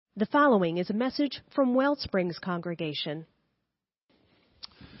The following is a message from WellSprings congregation.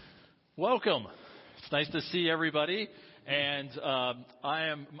 Welcome. It's nice to see everybody. And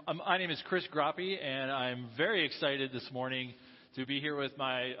my name is Chris Grappi, and I'm very excited this morning to be here with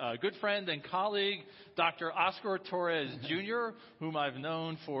my good friend and colleague, Dr. Oscar Torres Jr., whom I've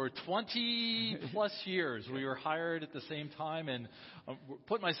known for 20 plus years. We were hired at the same time, and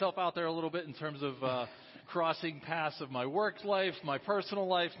put myself out there a little bit in terms of crossing paths of my work life, my personal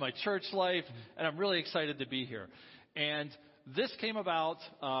life, my church life, and I'm really excited to be here. And this came about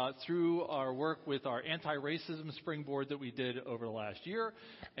through our work with our anti-racism springboard that we did over the last year,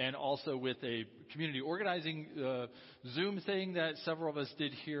 and also with a community organizing Zoom thing that several of us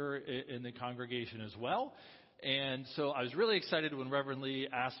did here in the congregation as well. And so I was really excited when Reverend Lee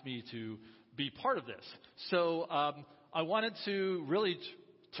asked me to be part of this. So I wanted to really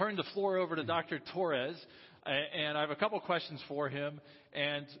turn the floor over to Dr. Torres, and I have a couple questions for him.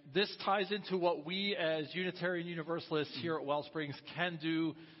 And this ties into what we as Unitarian Universalists here at WellSprings can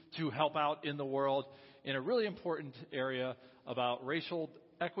do to help out in the world in a really important area about racial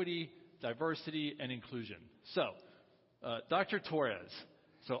equity, diversity, and inclusion. So, Dr. Torres,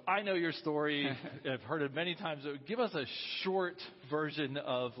 so I know your story. I've heard it many times. Give us a short version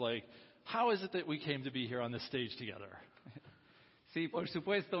of, how is it that we came to be here on this stage together? Sí, por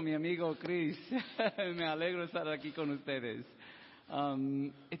supuesto, mi amigo Chris. Me alegro estar aquí con ustedes.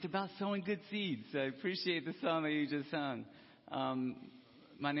 It's about sowing good seeds. I appreciate the song that you just sung.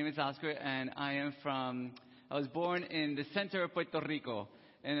 My name is Oscar, and I was born in the center of Puerto Rico,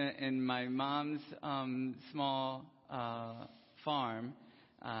 in my mom's small farm.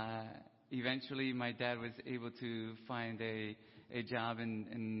 Eventually, my dad was able to find a job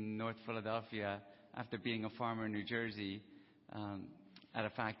in North Philadelphia after being a farmer in New Jersey. At a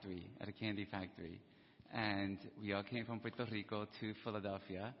candy factory. And we all came from Puerto Rico to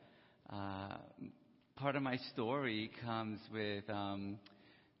Philadelphia. Part of my story comes with,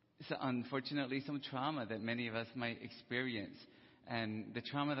 unfortunately, some trauma that many of us might experience. And the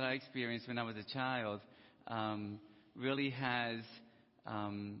trauma that I experienced when I was a child really has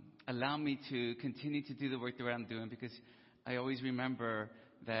allowed me to continue to do the work that I'm doing, because I always remember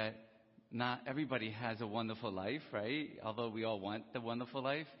that not everybody has a wonderful life, right? Although we all want the wonderful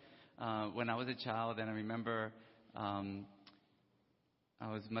life. When I was a child, and I remember must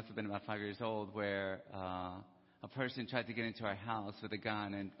have been about 5 years old, where a person tried to get into our house with a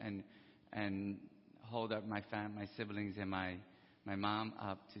gun and hold up my siblings and my mom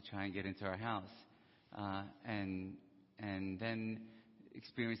up to try and get into our house. And then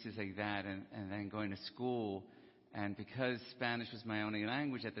experiences like that, and then going to school. And because Spanish was my only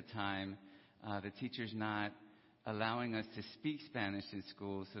language at the time, the teachers not allowing us to speak Spanish in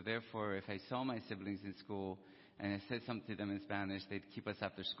school. So therefore, if I saw my siblings in school and I said something to them in Spanish, they'd keep us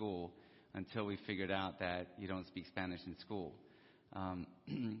after school until we figured out that you don't speak Spanish in school.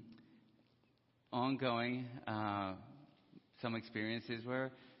 Ongoing, some experiences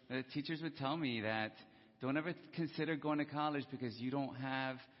where the teachers would tell me that don't ever consider going to college because you don't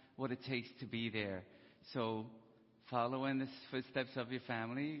have what it takes to be there. So follow in the footsteps of your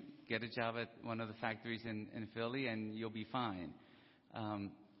family, get a job at one of the factories in Philly, and you'll be fine.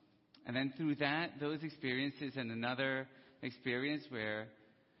 And then through those experiences, and another experience where,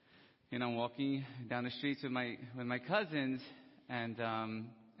 I'm walking down the streets with my cousins, and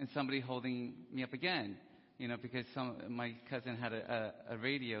somebody holding me up again, because my cousin had a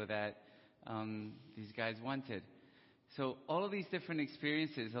radio that these guys wanted. So all of these different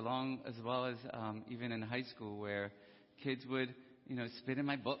experiences, as well as even in high school, where kids would, spit in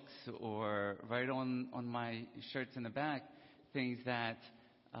my books or write on my shirts in the back, things that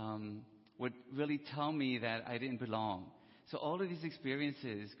would really tell me that I didn't belong. So all of these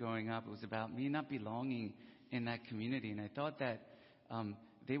experiences growing up, it was about me not belonging in that community, and I thought that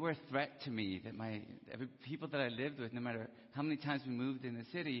they were a threat to me. That every people that I lived with, no matter how many times we moved in the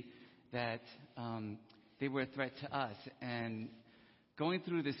city, that they were a threat to us. And going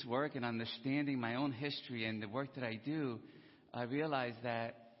through this work and understanding my own history and the work that I do, I realized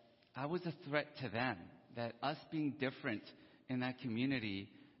that I was a threat to them, that us being different in that community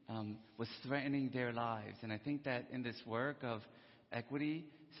was threatening their lives. And I think that in this work of equity,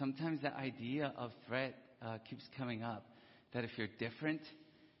 sometimes the idea of threat keeps coming up, that if you're different,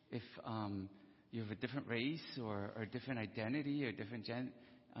 if you have a different race or a different identity or different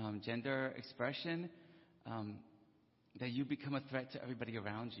gender expression, that you become a threat to everybody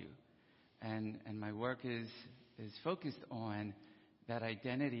around you. And my work is focused on that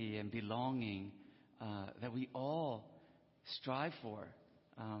identity and belonging that we all strive for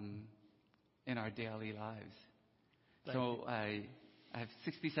in our daily lives. So I I have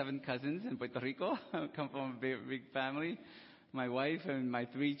 67 cousins in Puerto Rico. I come from a big family. My wife and my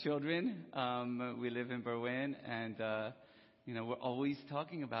 3 children, we live in Berwyn, and, we're always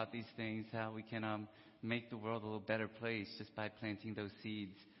talking about these things, how we can make the world a little better place just by planting those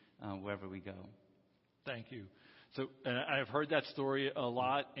seeds wherever we go. Thank you. So, and I've heard that story a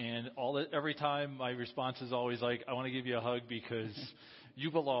lot, and every time my response is always like, I want to give you a hug because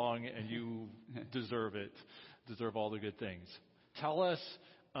you belong and you deserve it, deserve all the good things. Tell us,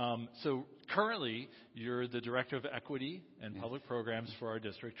 so currently you're the Director of Equity and Public Programs for our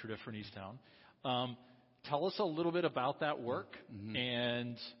district, Tredyffrin Easttown. Tell us a little bit about that work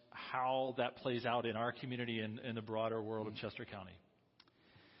and how that plays out in our community and in the broader world of Chester County.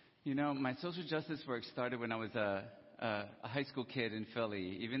 My social justice work started when I was a high school kid in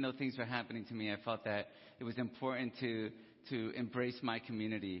Philly. Even though things were happening to me, I felt that it was important to embrace my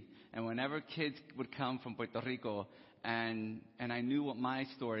community. And whenever kids would come from Puerto Rico, and I knew what my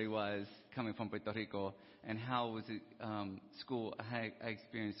story was coming from Puerto Rico and how was it school, I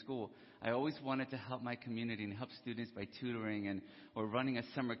experienced school, I always wanted to help my community and help students by tutoring or running a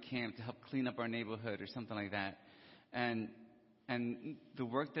summer camp to help clean up our neighborhood or something like that. And the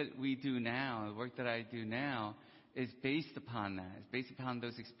work that we do now, the work that I do now, is based upon that. It's based upon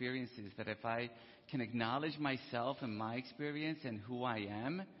those experiences, that if I can acknowledge myself and my experience and who I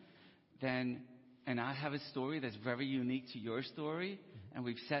am, then, and I have a story that's very unique to your story, and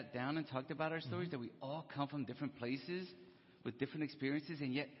we've sat down and talked about our stories, that we all come from different places with different experiences,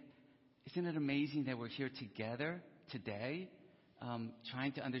 and yet, isn't it amazing that we're here together today,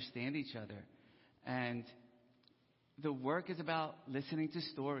 trying to understand each other? And the work is about listening to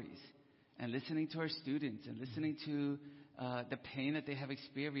stories and listening to our students and listening to the pain that they have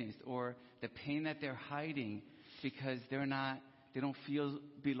experienced or the pain that they're hiding because they don't feel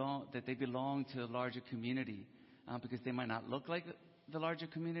that they belong to a larger community because they might not look like the larger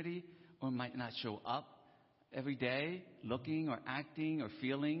community or might not show up every day looking or acting or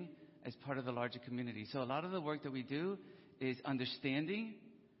feeling as part of the larger community. So a lot of the work that we do is understanding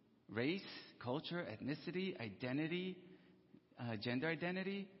race, culture, ethnicity, identity, gender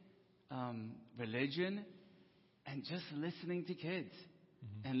identity, religion, and just listening to kids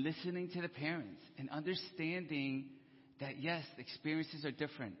and listening to the parents and understanding that, yes, experiences are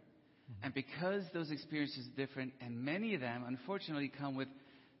different. And because those experiences are different, and many of them, unfortunately, come with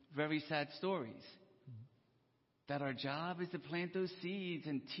very sad stories, that our job is to plant those seeds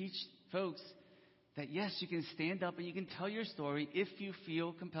and teach folks that, yes, you can stand up and you can tell your story if you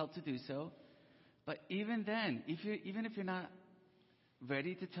feel compelled to do so. But even then, even if you're not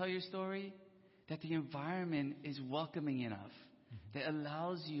ready to tell your story, that the environment is welcoming enough, that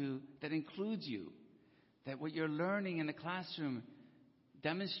allows you, that includes you, that what you're learning in the classroom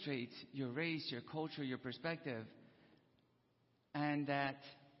demonstrates your race, your culture, your perspective, and that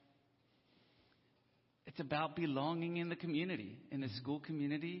it's about belonging in the community, in the school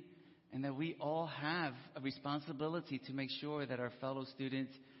community, and that we all have a responsibility to make sure that our fellow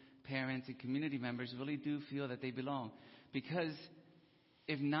students, parents, and community members really do feel that they belong. Because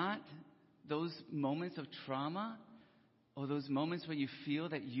if not, those moments of trauma or those moments when you feel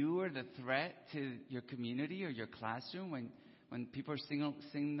that you are the threat to your community or your classroom, when people are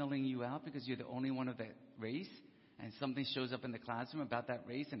signaling you out because you're the only one of that race, and something shows up in the classroom about that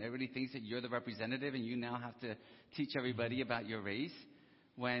race and everybody thinks that you're the representative and you now have to teach everybody about your race,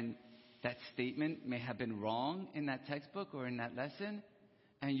 when that statement may have been wrong in that textbook or in that lesson,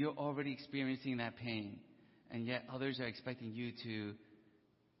 and you're already experiencing that pain, and yet others are expecting you to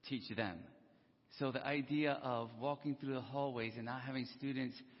teach them. So the idea of walking through the hallways and not having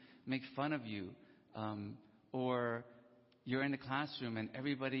students make fun of you, or you're in the classroom and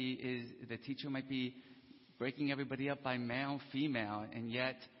the teacher might be breaking everybody up by male, female, and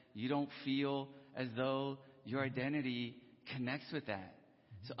yet you don't feel as though your identity connects with that.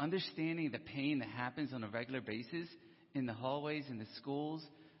 So understanding the pain that happens on a regular basis in the hallways, in the schools,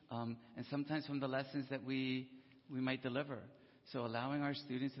 and sometimes from the lessons that we might deliver. So allowing our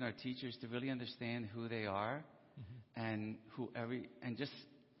students and our teachers to really understand who they are, and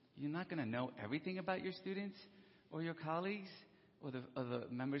you're not going to know everything about your students or your colleagues or the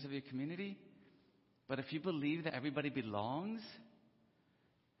members of your community. But if you believe that everybody belongs,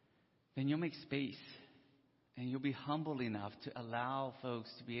 then you'll make space and you'll be humble enough to allow folks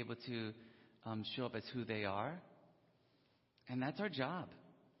to be able to show up as who they are. And that's our job.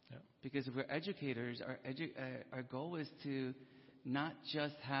 Yeah. Because if we're educators, our goal is to not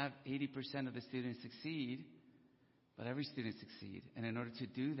just have 80% of the students succeed, but every student succeed. And in order to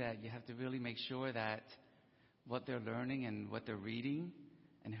do that, you have to really make sure that what they're learning and what they're reading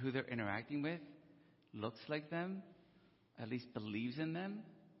and who they're interacting with looks like them, at least believes in them,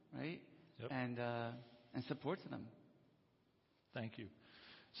 right? Yep. And supports them. Thank you.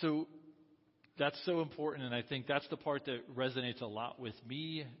 So that's so important, and I think that's the part that resonates a lot with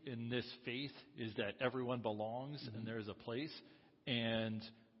me in this faith, is that everyone belongs and there is a place. And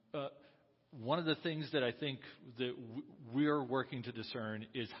one of the things that I think that we're working to discern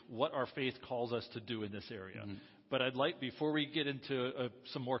is what our faith calls us to do in this area. But I'd like, before we get into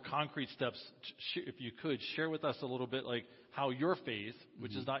some more concrete steps, if you could share with us a little bit, like how your faith,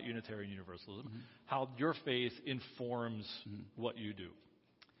 which is not Unitarian Universalism, how your faith informs what you do.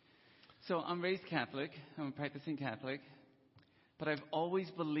 So I'm raised Catholic. I'm a practicing Catholic. But I've always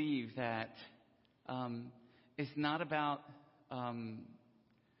believed that it's not about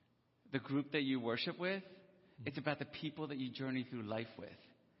the group that you worship with. It's about the people that you journey through life with.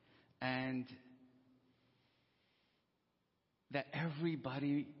 And that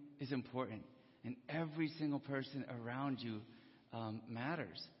everybody is important. And every single person around you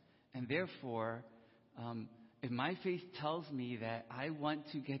matters. And therefore, if my faith tells me that I want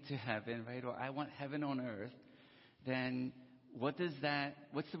to get to heaven, right, or I want heaven on earth, then what's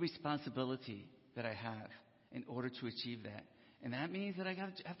the responsibility that I have in order to achieve that? And that means that I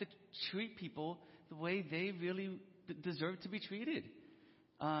have to treat people the way they really deserve to be treated,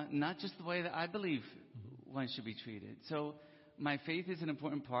 not just the way that I believe one should be treated. So my faith is an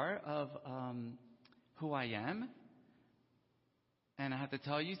important part of who I am. And I have to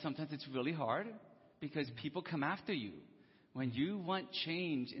tell you, sometimes it's really hard because people come after you. When you want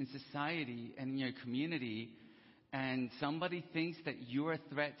change in society and in your community, and somebody thinks that you're a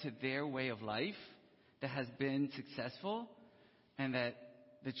threat to their way of life that has been successful, and that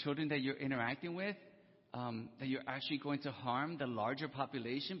the children that you're interacting with, that you're actually going to harm the larger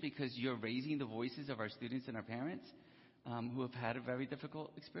population because you're raising the voices of our students and our parents who have had a very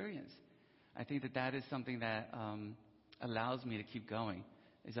difficult experience. I think that is something that allows me to keep going,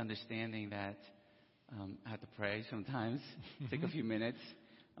 is understanding that I have to pray sometimes, take a few minutes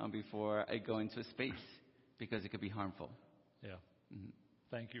before I go into a space, because it could be harmful. Yeah.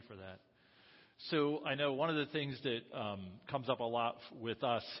 Thank you for that. So I know one of the things that comes up a lot with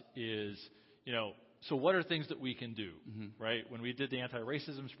us is, so what are things that we can do, right? When we did the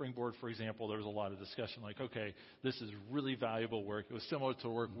anti-racism springboard, for example, there was a lot of discussion like, okay, this is really valuable work. It was similar to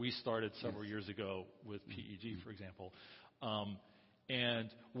work we started several years ago with PEG, for example. And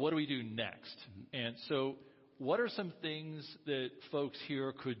what do we do next? And so what are some things that folks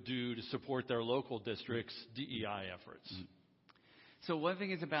here could do to support their local districts' DEI efforts? So one thing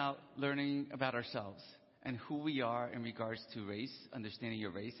is about learning about ourselves and who we are in regards to race, understanding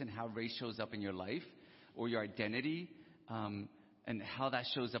your race and how race shows up in your life, or your identity, and how that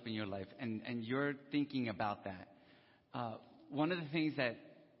shows up in your life, and you're thinking about that. One of the things that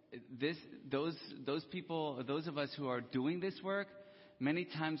those people, those of us who are doing this work, many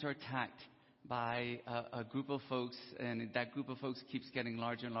times are attacked by a group of folks, and that group of folks keeps getting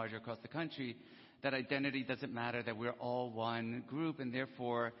larger and larger across the country. That identity doesn't matter, that we're all one group, and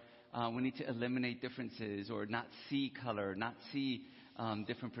therefore we need to eliminate differences or not see color, not see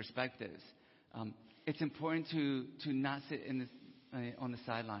different perspectives. It's important to not sit on the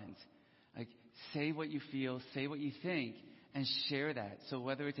sidelines. Like, say what you feel, say what you think, and share that. So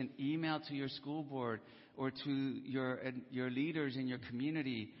whether it's an email to your school board or to your leaders in your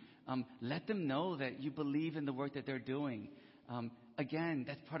community, let them know that you believe in the work that they're doing. Again,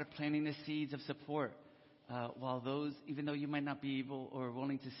 that's part of planting the seeds of support. Even though you might not be able or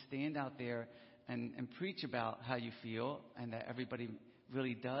willing to stand out there and preach about how you feel and that everybody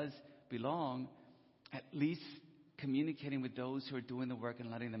really does belong, at least communicating with those who are doing the work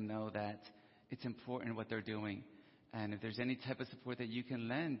and letting them know that it's important what they're doing. And if there's any type of support that you can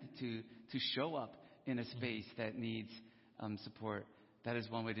lend to show up in a space that needs support, that is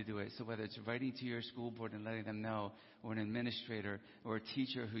one way to do it. So whether it's writing to your school board and letting them know, or an administrator or a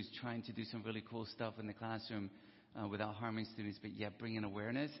teacher who's trying to do some really cool stuff in the classroom without harming students, but yet bringing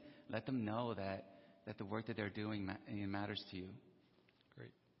awareness, let them know that the work that they're doing matters to you. Great.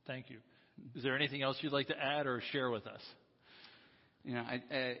 Thank you. Is there anything else you'd like to add or share with us?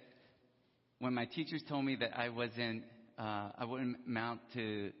 When my teachers told me that I wouldn't amount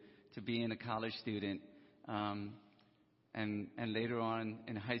to being a college student, and later on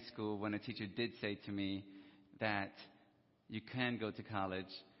in high school, when a teacher did say to me that you can go to college,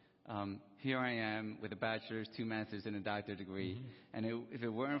 here I am with a bachelor's, 2 master's, and a doctorate degree. And if it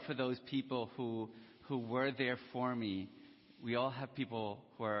weren't for those people who were there for me, we all have people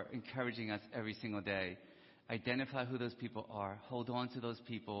who are encouraging us every single day. Identify who those people are. Hold on to those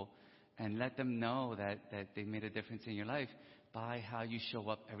people and let them know that they made a difference in your life by how you show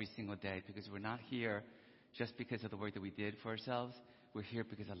up every single day. Because we're not here just because of the work that we did for ourselves. We're here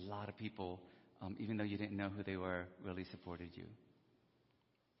because a lot of people, even though you didn't know who they were, really supported you.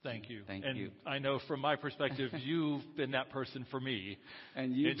 Thank you. Thank and you. I know from my perspective, you've been that person for me.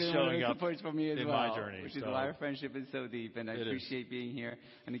 And you've been one of the supports for me as in well, my journey, which is why our friendship is so deep. And I appreciate being here.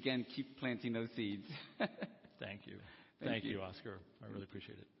 And again, keep planting those seeds. Thank you. Thank you, Oscar. I really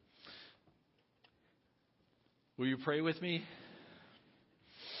appreciate it. Will you pray with me?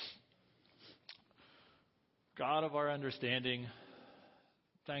 God of our understanding,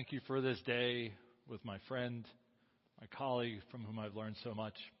 thank you for this day with my friend, my colleague from whom I've learned so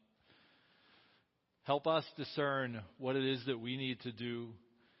much. Help us discern what it is that we need to do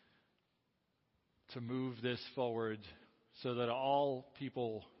to move this forward so that all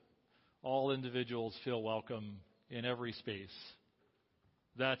people, all individuals feel welcome in every space.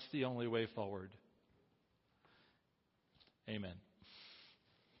 That's the only way forward. Amen.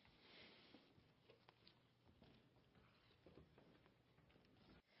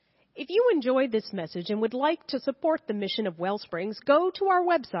 If you enjoyed this message and would like to support the mission of WellSprings, go to our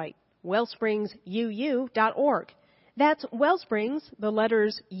website, wellspringsuu.org. That's WellSprings, the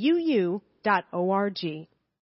letters uu.org.